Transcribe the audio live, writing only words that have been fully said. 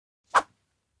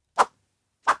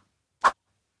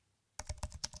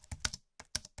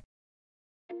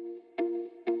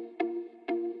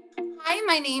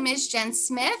my name is Jen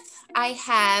Smith. I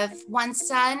have one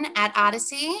son at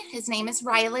Odyssey. His name is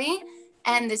Riley,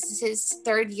 and this is his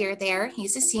third year there.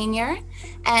 He's a senior.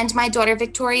 And my daughter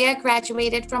Victoria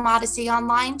graduated from Odyssey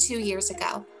Online 2 years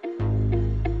ago.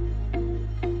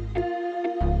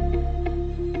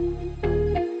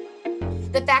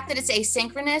 The fact that it's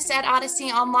asynchronous at Odyssey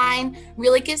Online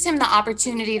really gives him the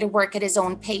opportunity to work at his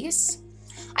own pace.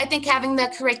 I think having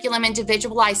the curriculum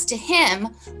individualized to him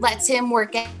lets him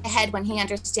work ahead when he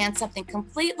understands something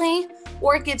completely,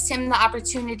 or gives him the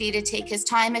opportunity to take his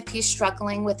time if he's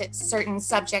struggling with certain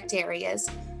subject areas.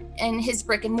 In his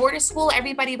brick and mortar school,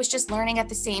 everybody was just learning at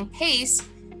the same pace,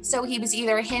 so he was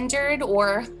either hindered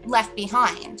or left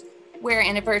behind. Where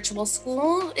in a virtual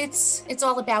school, it's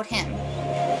all about him.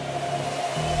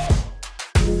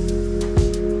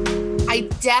 I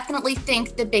definitely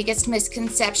think the biggest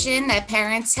misconception that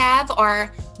parents have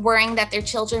are worrying that their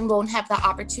children won't have the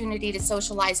opportunity to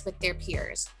socialize with their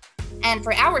peers. And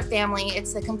for our family,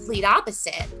 it's the complete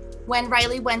opposite. When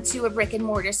Riley went to a brick and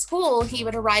mortar school, he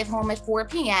would arrive home at 4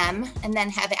 p.m. and then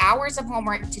have hours of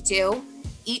homework to do,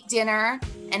 eat dinner,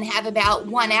 and have about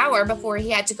 1 hour before he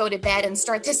had to go to bed and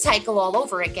start the cycle all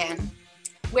over again.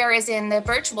 Whereas in the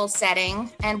virtual setting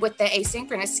and with the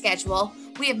asynchronous schedule,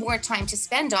 we have more time to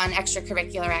spend on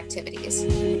extracurricular activities.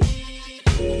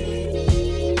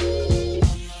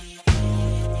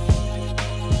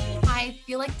 I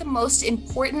feel like the most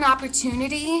important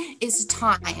opportunity is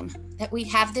time, that we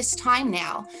have this time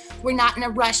now. We're not in a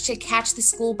rush to catch the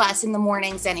school bus in the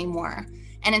mornings anymore.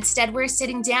 And instead we're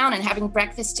sitting down and having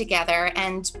breakfast together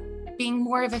and being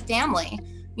more of a family,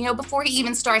 before he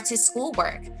even starts his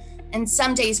schoolwork. And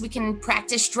some days we can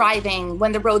practice driving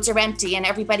when the roads are empty and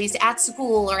everybody's at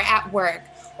school or at work,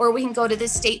 or we can go to the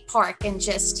state park and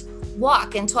just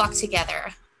walk and talk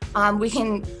together. We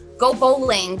can go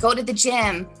bowling, go to the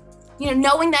gym,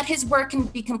 knowing that his work can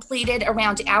be completed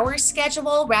around our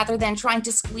schedule rather than trying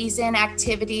to squeeze in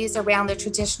activities around the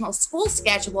traditional school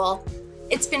schedule.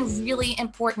 It's been really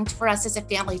important for us as a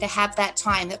family to have that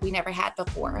time that we never had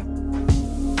before.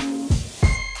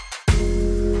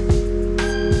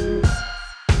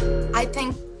 I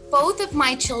think both of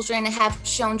my children have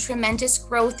shown tremendous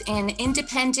growth in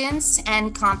independence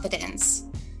and confidence.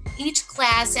 Each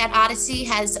class at Odyssey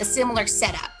has a similar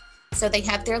setup. So they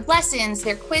have their lessons,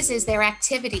 their quizzes, their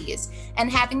activities, and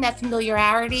having that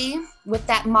familiarity with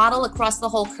that model across the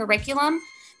whole curriculum,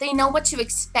 they know what to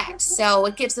expect. So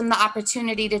it gives them the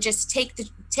opportunity to just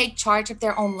take charge of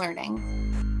their own learning.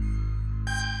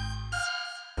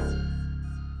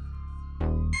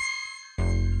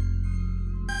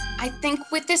 I think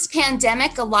with this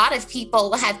pandemic, a lot of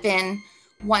people have been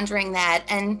wondering that,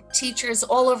 and teachers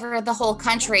all over the whole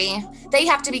country, they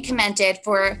have to be commended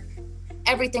for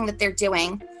everything that they're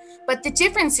doing. But the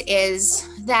difference is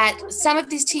that some of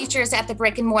these teachers at the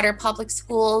brick and mortar public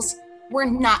schools were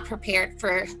not prepared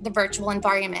for the virtual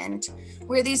environment.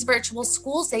 Where these virtual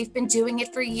schools, they've been doing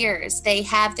it for years. They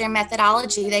have their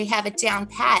methodology, they have it down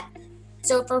pat.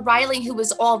 So for Riley, who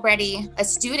was already a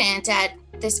student at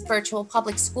this virtual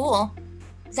public school,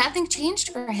 nothing changed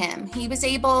for him. He was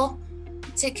able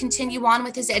to continue on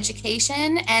with his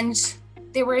education and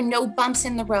there were no bumps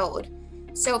in the road.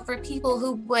 So for people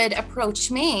who would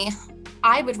approach me,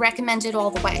 I would recommend it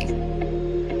all the way.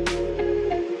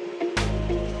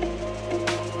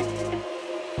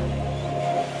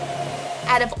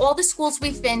 Out of all the schools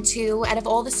we've been to, out of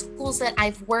all the schools that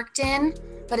I've worked in,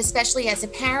 but especially as a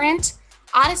parent,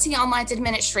 Odyssey Online's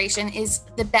administration is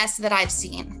the best that I've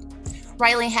seen.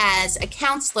 Riley has a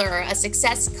counselor, a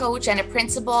success coach, and a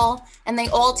principal, and they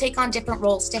all take on different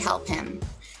roles to help him.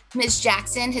 Ms.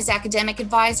 Jackson, his academic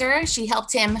advisor, she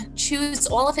helped him choose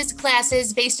all of his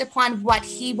classes based upon what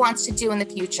he wants to do in the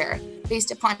future,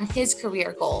 based upon his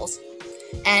career goals.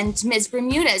 And Ms.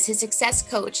 Bermudez, his success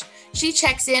coach, she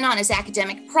checks in on his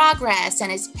academic progress and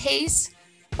his pace.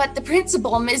 But the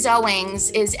principal, Ms.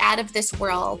 Owings, is out of this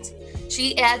world.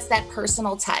 She adds that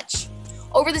personal touch.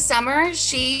 Over the summer,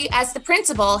 she, as the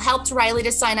principal, helped Riley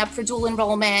to sign up for dual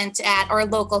enrollment at our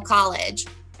local college.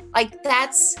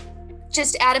 That's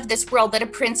just out of this world that a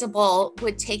principal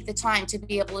would take the time to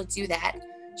be able to do that.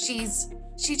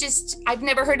 I've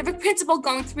never heard of a principal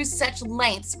going through such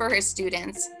lengths for her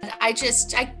students.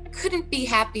 I couldn't be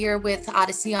happier with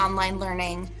Odyssey Online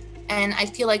Learning. And I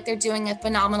feel like they're doing a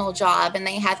phenomenal job, and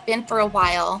they have been for a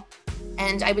while.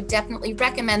 And I would definitely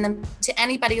recommend them to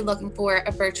anybody looking for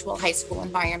a virtual high school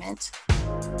environment.